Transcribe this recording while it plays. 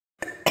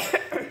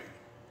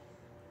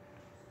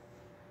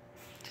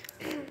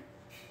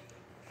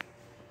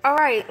All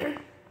right.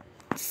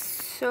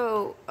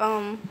 So,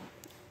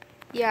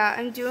 yeah,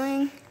 I'm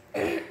doing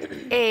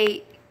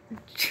a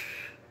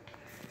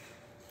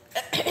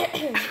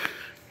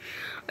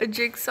a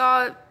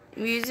jigsaw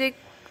music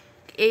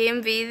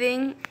AMV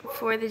thing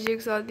for the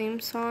jigsaw theme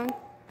song.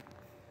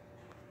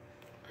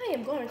 I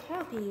am going to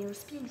copy or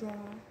speed draw.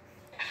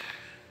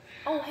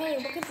 Oh, hey,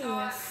 look at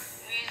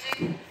this.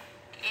 Music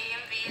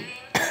AMV thing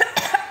for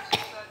the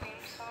jigsaw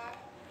theme song.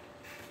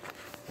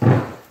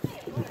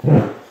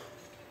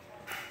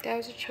 That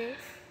was a trick.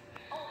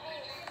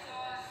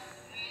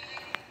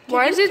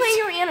 Why does it play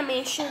your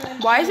animation?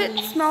 Why does it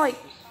smell like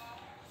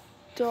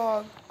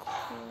dog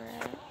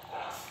crap?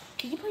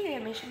 Can you play your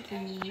animation,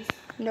 please?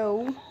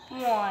 No.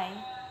 Why?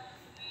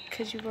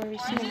 Because you've already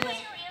seen it. Why does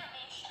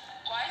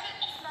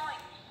it smell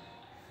like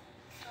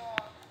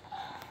dog?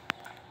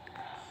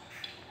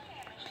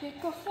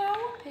 Pick a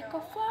flower, pick a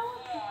flower,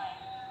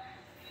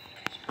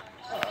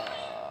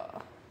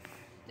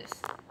 this.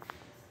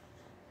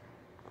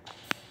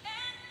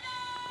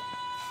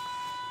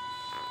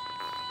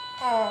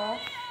 Aww.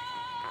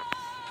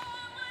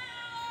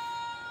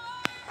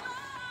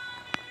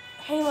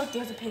 Hey, look,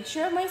 there's a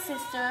picture of my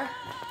sister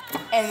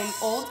and an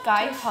old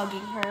guy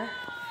hugging her.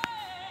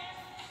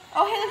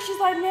 Oh, hey, look, she's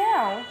live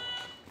now.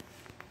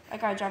 I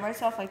gotta draw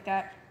myself like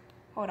that.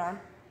 Hold on.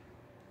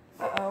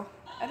 Uh-oh.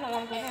 I don't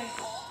want to go there.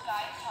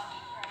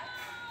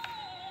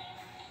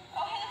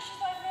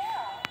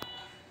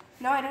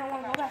 No, I don't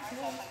want to go back to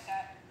there.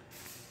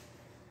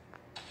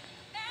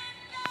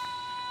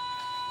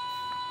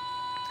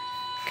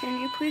 Can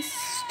you please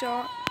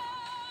stop?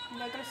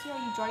 No, I gotta see how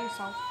you draw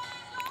yourself.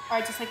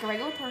 Alright, just like a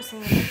regular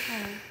person.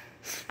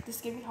 This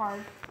is gonna be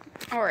hard.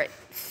 Alright,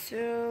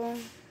 so,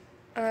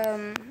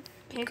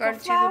 Pick gotta a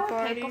flower, do the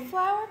body. pick a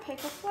flower, pick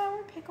a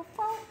flower, pick a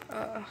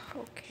flower.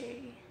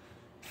 Okay.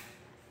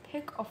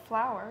 Pick a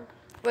flower.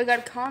 We got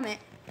a comment.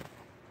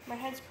 My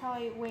head's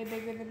probably way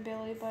bigger than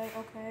Billy, but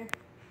okay.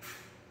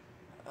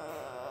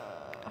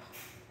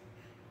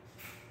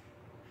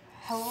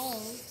 Hello.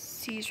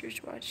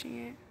 Caesar's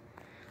watching it.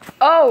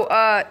 Oh,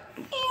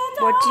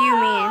 what do you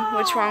mean?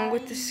 What's wrong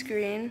with the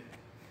screen?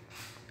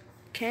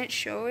 Can it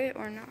show it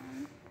or not?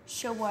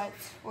 Show what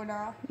or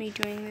not? Me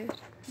doing this?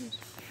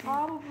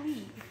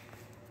 Probably.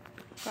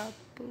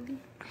 Probably.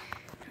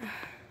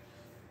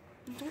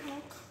 Don't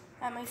look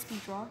at my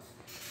speed draw,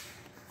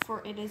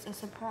 for it is a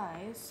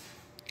surprise.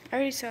 I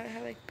already saw it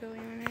had like Billy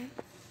on it.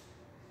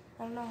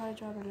 I don't know how to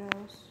draw the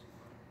nose.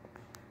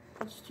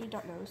 I'll just do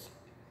that nose.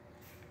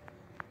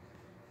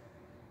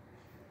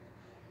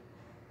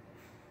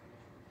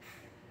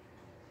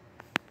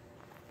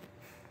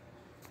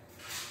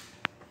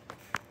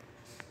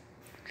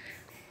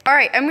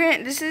 Alright,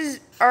 this is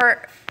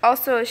our,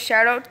 also a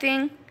shout out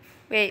thing.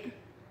 Wait.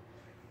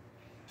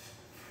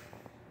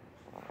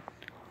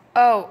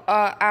 Oh,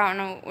 I don't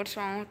know what's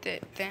wrong with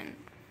it then.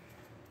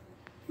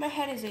 My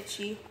head is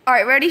itchy.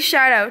 Alright, ready?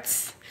 Shout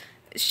outs.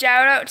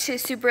 Shout out to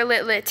Super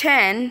Lit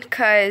 10,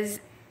 because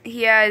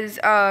he has,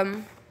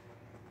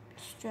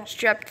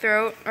 strep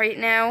throat right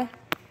now.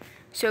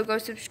 So go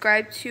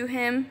subscribe to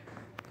him.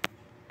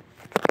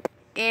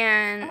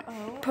 And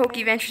Poke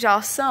Ventures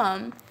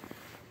Awesome.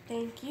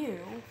 Thank you.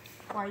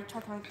 Why are you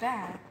talking like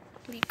that?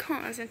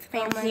 Because it's a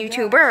famous my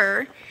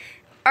YouTuber.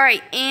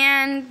 Alright,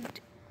 and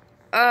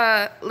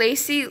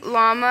Lacey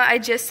Llama, I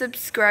just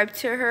subscribed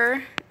to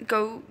her.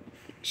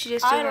 She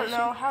just I don't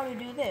know how to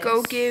do this.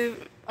 Go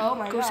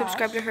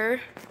subscribe to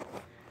her.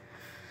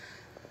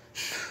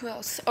 Who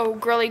else? Oh,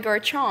 Girly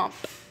Garchomp.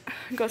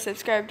 Go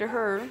subscribe to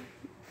her.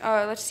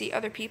 Let's see,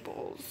 other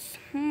people's.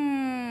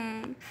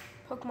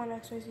 Pokemon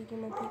XYZ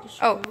Game on Pikachu.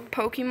 Oh,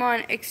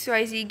 Pokemon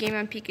XYZ Game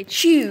on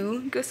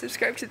Pikachu. Go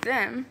subscribe to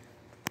them.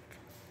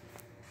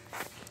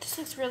 This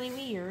looks really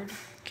weird.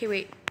 Okay,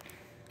 wait.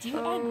 Do you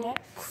add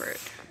next? Crap.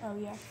 Oh,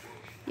 yeah.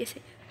 Yes,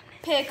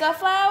 Pick a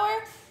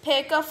flower.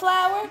 Pick a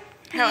flower.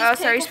 How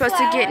else are you supposed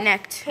to get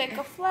necked? Pick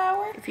a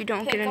flower. If you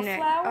don't pick get a neck.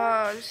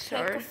 flower, Oh,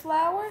 sorry. Pick a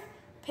flower.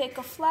 Pick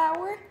a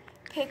flower.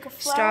 Pick a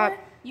flower. Stop.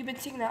 You've been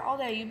singing that all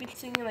day. You've been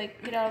singing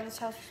like "Get out of this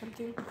house" or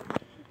something.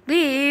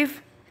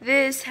 Leave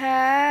this house.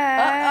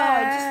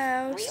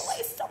 I just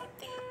realized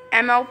something.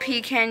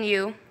 MLP, can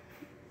you?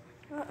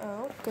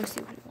 Go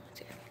see what he wants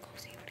to. Go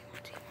see what he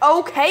wants to.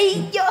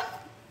 Okay.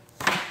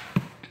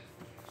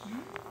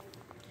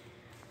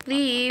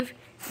 Leave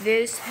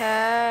this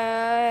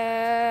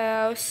house.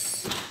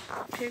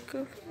 Pick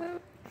a flower.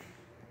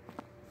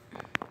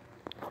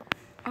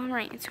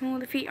 Alright, some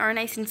of the feet are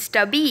nice and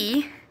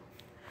stubby.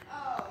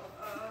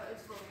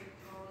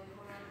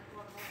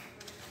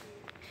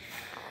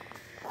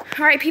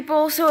 Alright,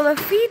 people, so the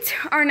feet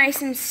are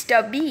nice and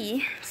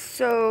stubby.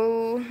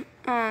 So,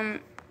 yeah,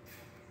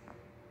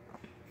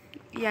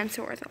 and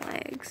so are the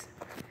legs.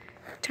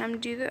 Time to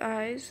do the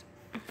eyes.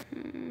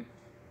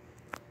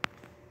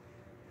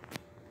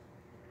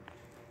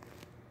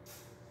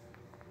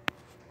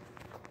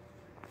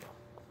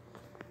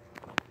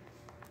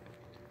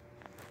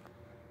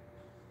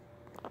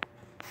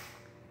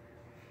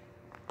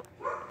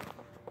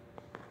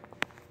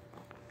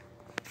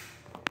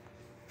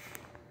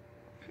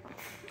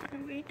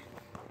 right?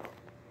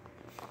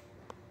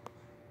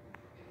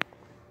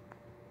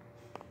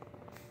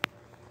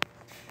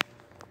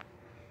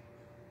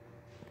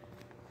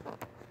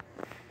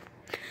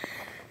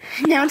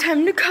 Now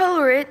time to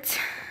color it.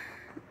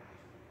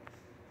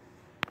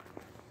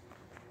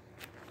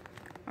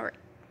 All right.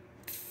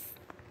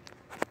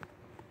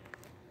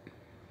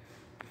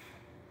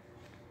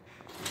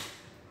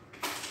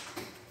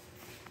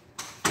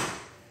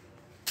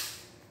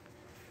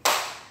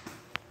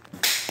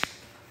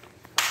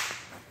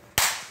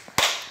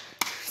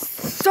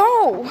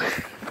 So,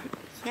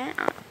 yeah,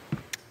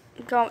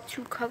 I'm going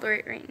to color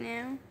it right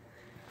now.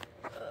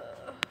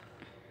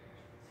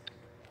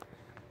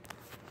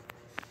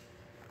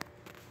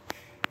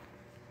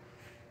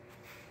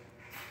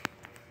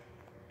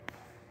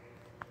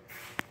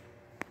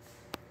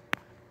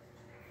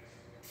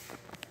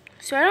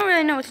 So I don't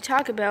really know what to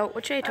talk about.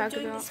 What should I talk I'm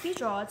doing about? the speed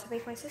draw to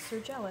make my sister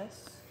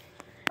jealous.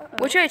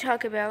 What should I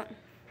talk about?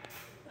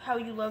 How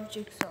you love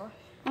jigsaw.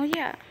 Oh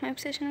yeah, my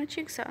obsession with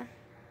jigsaw.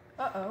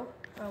 Oh,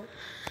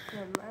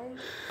 never mind.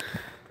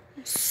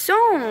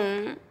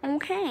 So,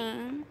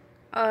 okay.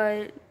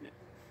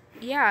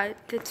 Yeah,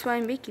 that's why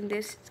I'm making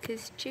this,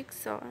 because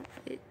jigsaw,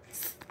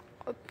 it's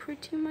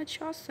pretty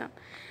much awesome.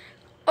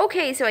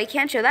 Okay, so I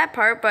can't show that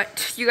part,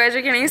 but you guys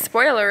are getting a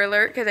spoiler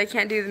alert, because I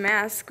can't do the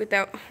mask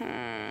without...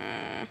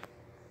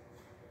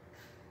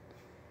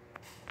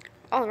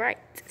 Alright,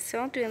 so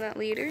I'm doing that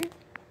later.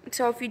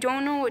 So if you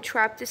don't know what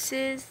trap this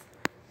is...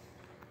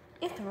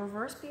 It's the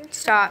reverse beard.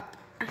 Stop.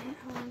 I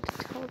wanted to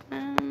tell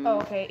them. Oh,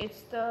 okay,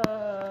 it's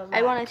the...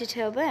 I wanted to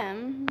tell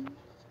them.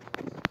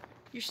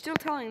 You're still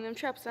telling them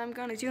traps that I'm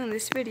gonna do in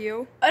this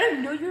video. I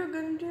didn't know you were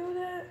gonna do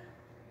that.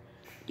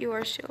 You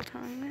are still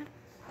telling them.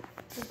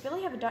 Does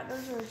Billy have a dot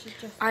nose or is it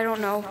just... I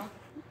don't know.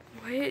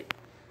 What?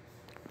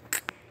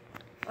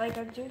 Like,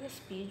 I'm doing a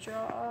speed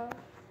draw.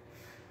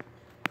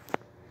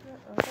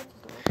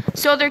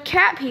 So they're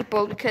cat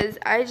people because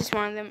I just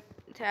wanted them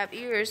to have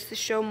ears to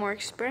show more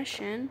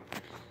expression.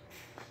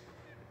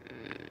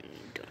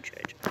 Don't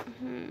judge.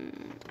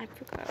 I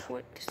forgot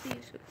what the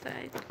sleeves look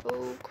like.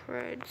 Oh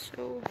crud!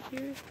 So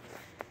here,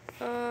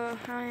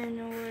 I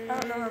know what it is. I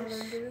don't know how I'm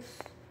gonna do this.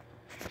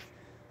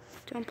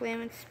 Don't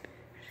blame it.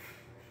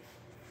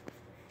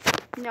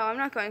 No, I'm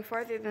not going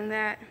farther than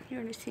that. You're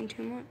already seeing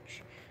too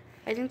much.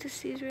 I think the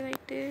sleeves were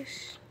like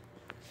this.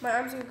 My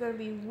arms are gonna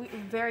be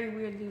very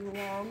weirdly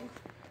long.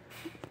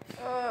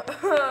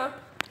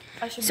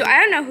 So I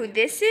don't know who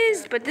this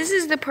is, but this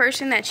is the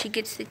person that she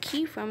gets the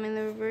key from in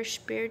the reverse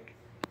bear.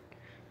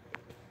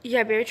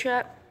 Yeah, bear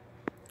trap.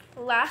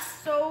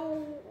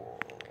 Lasso.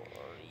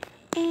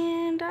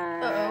 And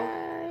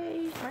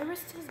My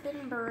wrist has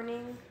been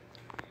burning.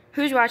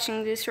 Who's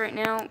watching this right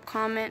now?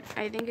 Comment.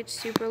 I think it's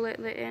super lit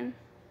in.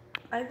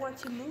 I want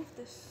to move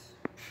this.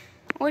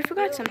 Oh, I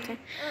forgot something.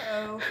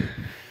 No,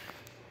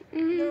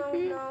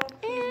 no,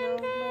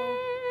 please, no.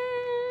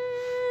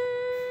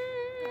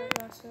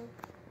 Lasso.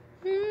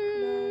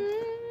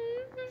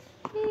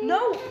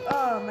 No.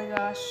 Oh my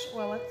gosh.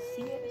 Well, let's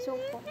see it so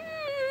far.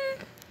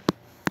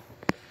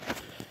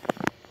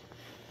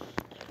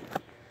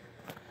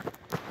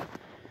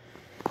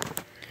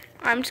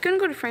 I'm just gonna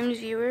go to frames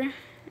viewer,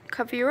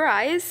 cover your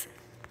eyes,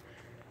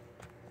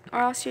 or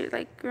else you're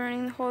like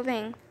ruining the whole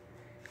thing.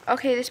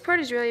 Okay, this part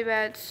is really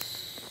bad.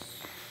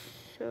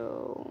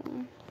 So,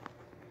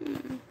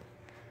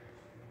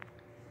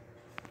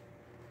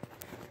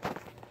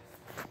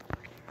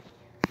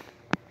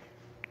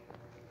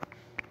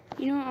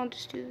 you know what? I'll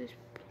just do this.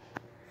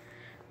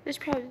 This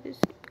probably this.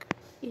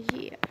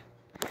 Yeah.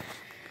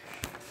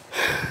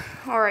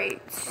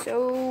 Alright,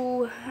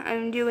 so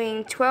I'm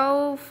doing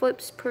 12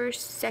 flips per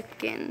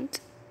second.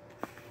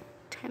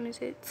 What time is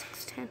it?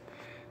 6:10.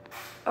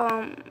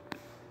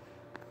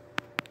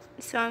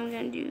 So I'm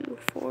gonna do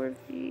 4 of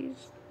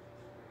these.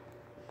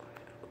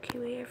 Okay,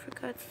 wait, I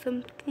forgot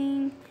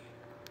something.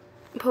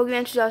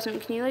 Pokemon 2000,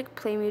 can you like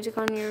play music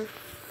on your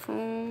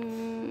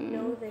phone?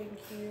 No, thank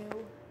you.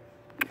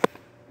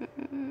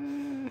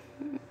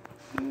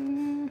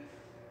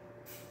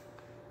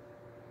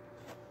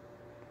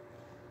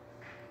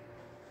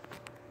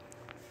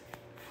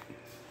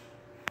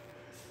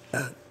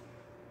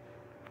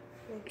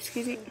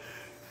 Excuse me.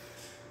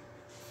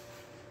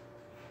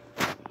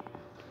 I'm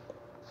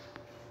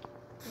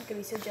gonna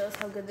be so jealous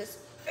how good this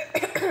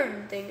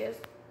thing is.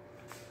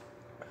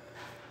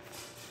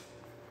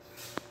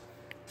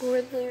 What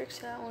were the lyrics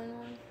to that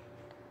one?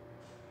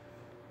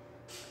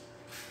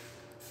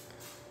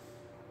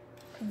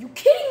 Are you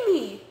kidding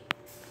me?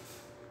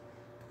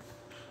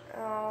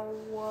 Oh,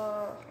 oh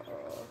no.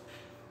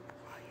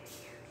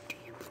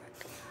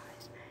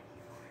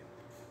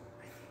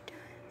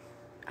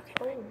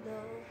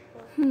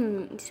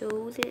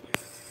 So this.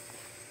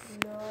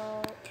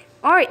 No.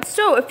 Alright,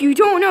 so if you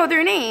don't know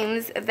their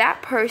names,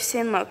 that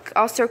person, look,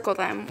 I'll circle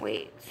them.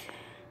 Wait.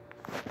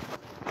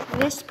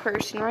 This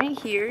person right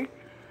here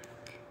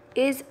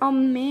is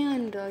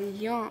Amanda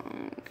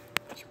Young.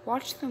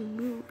 Watch the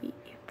movie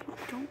if you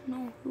don't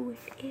know who it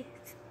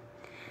is.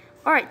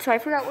 Alright, so I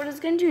forgot what I was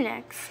going to do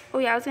next. Oh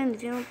yeah, I was going to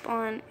zoom up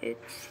on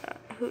its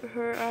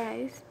her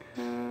eyes.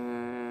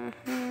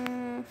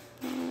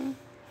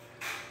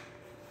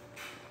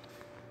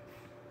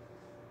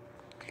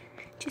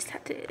 Just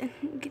have to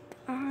get the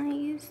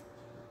eyes.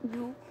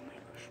 No, oh my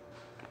gosh.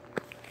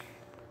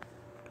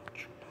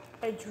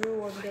 I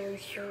drew on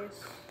Billy's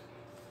face.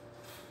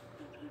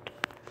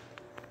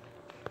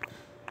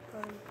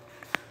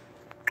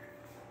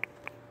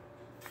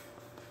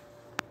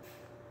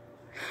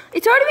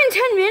 It's already been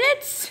 10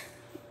 minutes?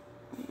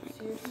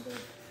 Seriously?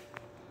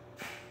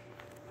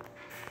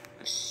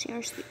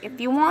 Seriously, if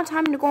you want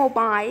time to go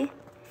by,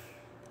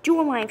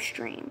 do a live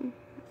stream.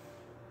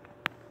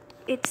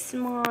 It's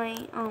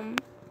my,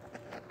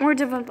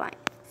 Words of Advice.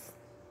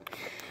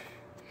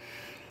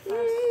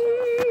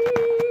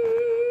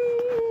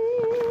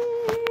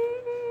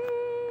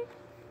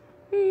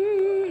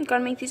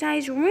 Gotta make these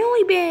eyes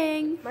really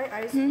big. My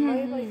eyes,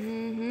 my like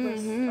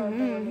wrists are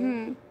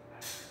burning.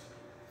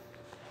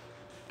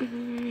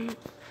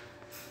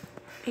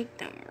 Make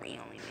them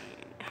really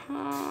big.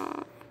 Huh?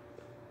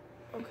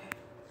 Okay.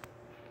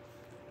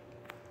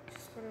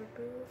 Just gonna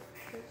move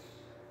this.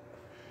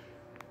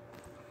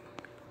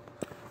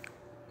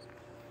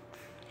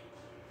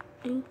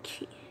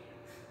 Okay.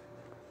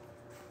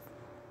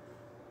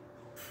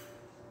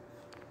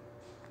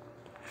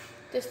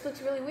 This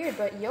looks really weird,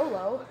 but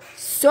YOLO.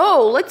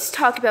 So let's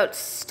talk about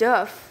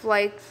stuff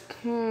like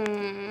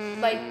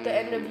Like the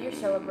end of year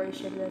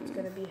celebration that's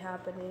gonna be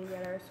happening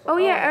at our school. Oh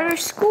yeah, at our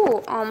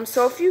school.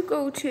 So if you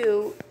go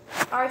to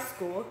our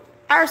school,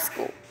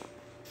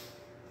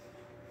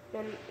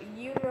 then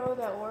you know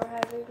that we're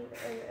having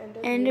an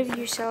end of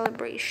year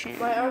celebration.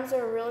 My arms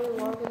are really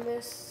long in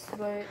this,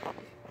 but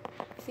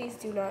please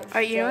do not judge.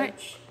 Alright, you know what?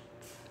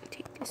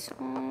 Take this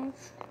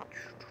off.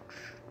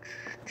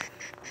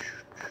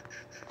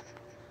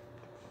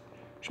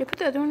 Should I put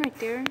the other one right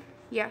there?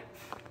 Yeah.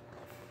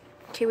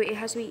 Okay, wait, it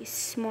has to be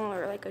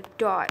smaller, like a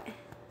dot.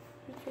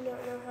 You do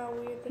not know how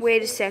weird this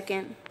Wait a is.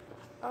 second.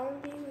 I'll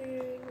be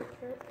wearing a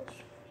purple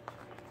shirt.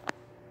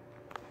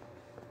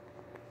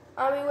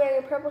 I'll be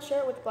wearing a purple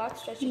shirt with black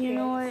stretchy pants. You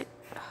know what?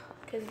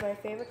 Because my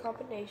favorite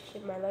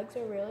combination. My legs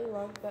are really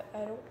long, but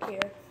I don't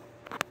care.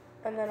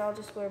 And then I'll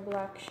just wear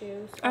black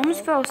shoes. I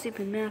almost fell asleep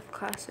in math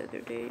class the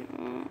other day.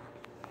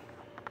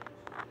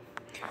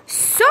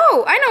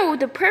 So, I know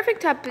the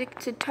perfect topic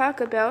to talk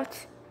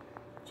about.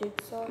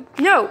 Jigsaw?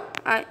 No,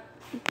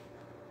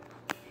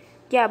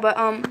 yeah, but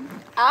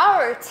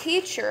our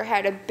teacher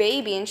had a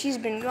baby and she's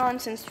been gone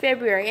since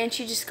February and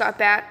she just got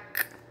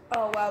back.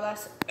 Oh wow,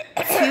 that's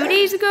 2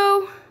 days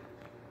ago.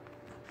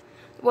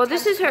 Well,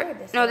 this is her.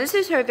 this No, this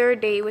is her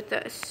third day with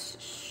us.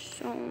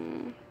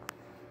 So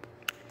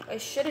I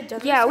should have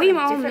done. yeah, this we on a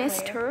all different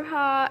missed layer. her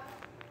hot.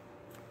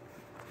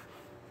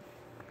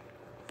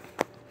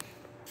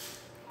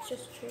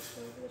 Just trace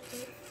over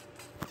this.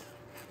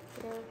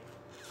 Yeah.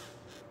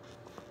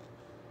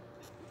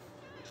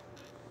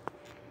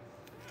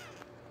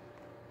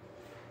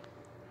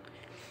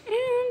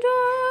 And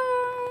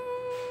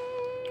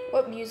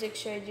What music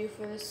should I do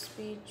for this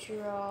speed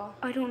draw?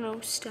 I don't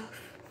know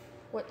stuff.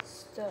 What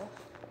stuff?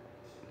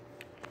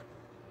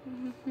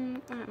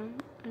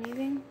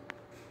 Anything?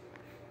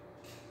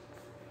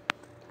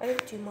 I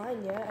didn't do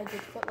mine yet. I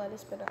did foot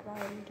lettuce, but not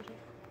mine, did I?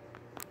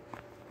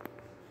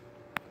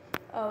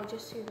 Oh,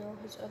 just so you know,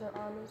 his other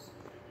arm is.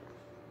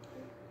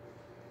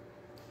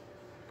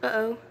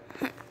 Uh-oh.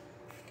 Okay,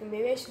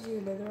 maybe I should do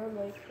another arm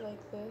like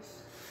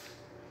this.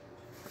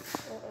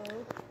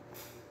 Uh-oh.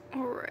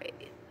 Alright.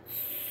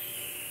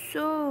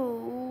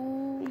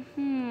 So,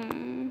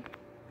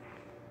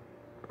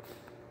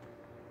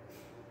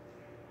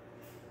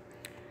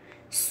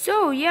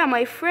 So, yeah,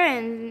 my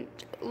friend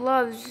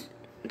loves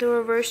the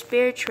reverse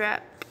bear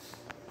trap.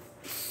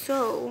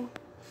 So,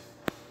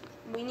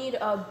 We need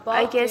a bucket.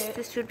 I guess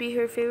this would be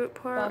her favorite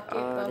part.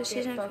 Bucket, This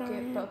isn't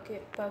fun.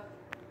 bucket.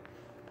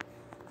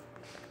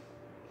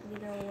 You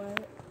know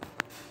what?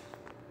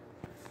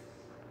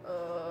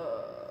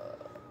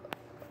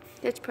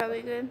 That's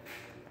probably good.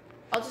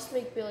 I'll just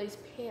make Billy's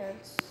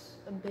pants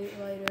a bit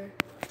lighter.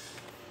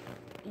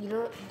 You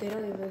know, they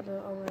don't even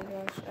know. Oh my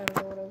gosh, I don't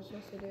know what I'm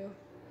supposed to do.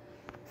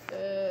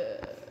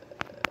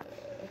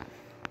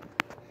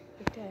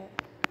 Like that.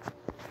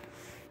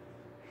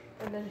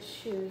 And then his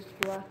shoes,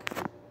 black.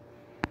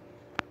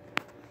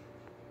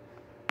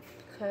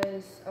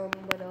 Because,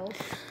 what else?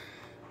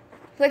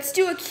 Let's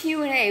do a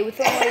Q&A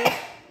with only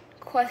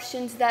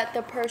questions that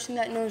the person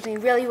that knows me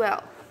really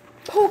well.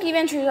 Pokey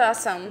Venture's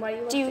awesome.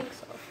 Why do you love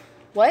Jigsaw?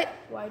 What?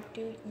 Why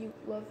do you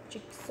love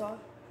Jigsaw?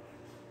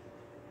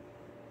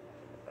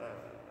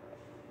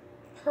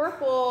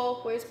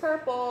 Purple. Where's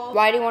purple?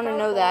 Why do you want to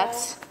know that?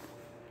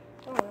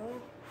 I don't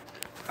know.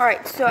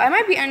 Alright, so I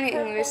might be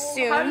ending this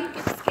soon. How do you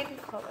get skin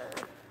color?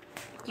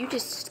 You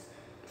just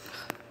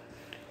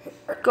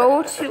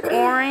go to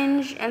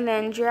orange and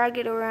then drag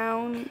it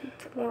around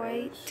to the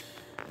right.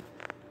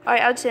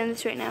 Alright, I'll just end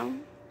this right now.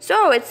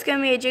 So, it's going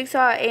to be a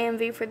Jigsaw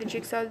AMV for the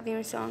Jigsaw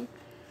theme song.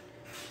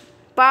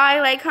 Bye,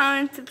 like,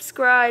 comment,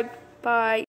 subscribe. Bye.